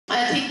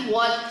I think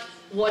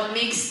what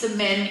makes the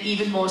men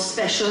even more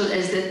special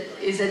is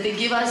that they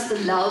give us the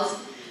love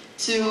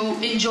to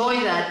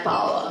enjoy that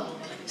power.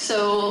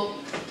 So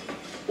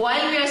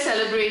while we are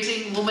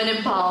celebrating women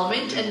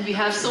empowerment and we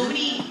have so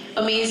many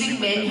amazing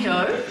men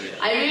here,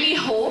 I really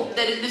hope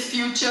that in the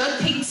future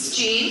things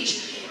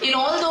change in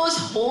all those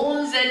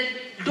homes that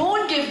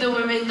don't give the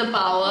women the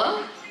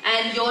power,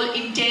 and you all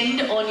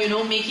intend on,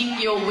 making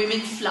your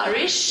women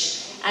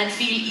flourish and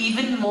feel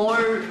even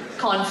more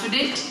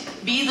confident,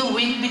 be the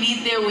wind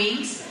beneath their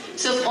wings.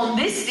 So on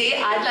this day,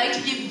 I'd like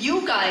to give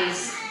you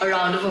guys a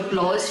round of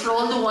applause for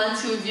all the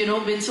ones who've,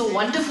 been so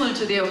wonderful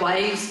to their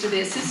wives, to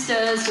their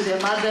sisters, to their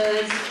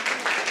mothers,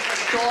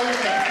 to all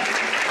of them.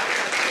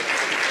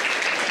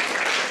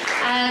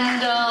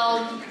 And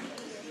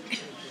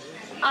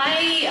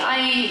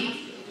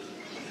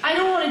I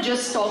don't want to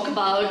just talk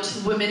about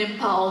women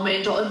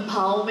empowerment or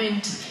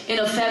empowerment in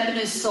a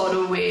feminist sort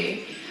of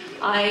way.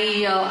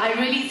 I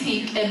really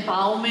think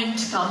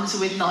empowerment comes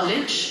with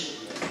knowledge.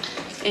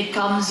 It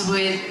comes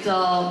with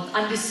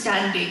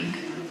understanding.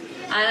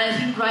 And I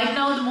think right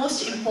now the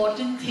most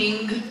important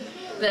thing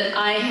that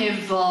I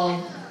have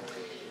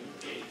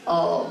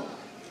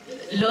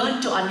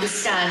learned to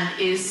understand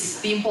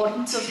is the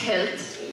importance of health.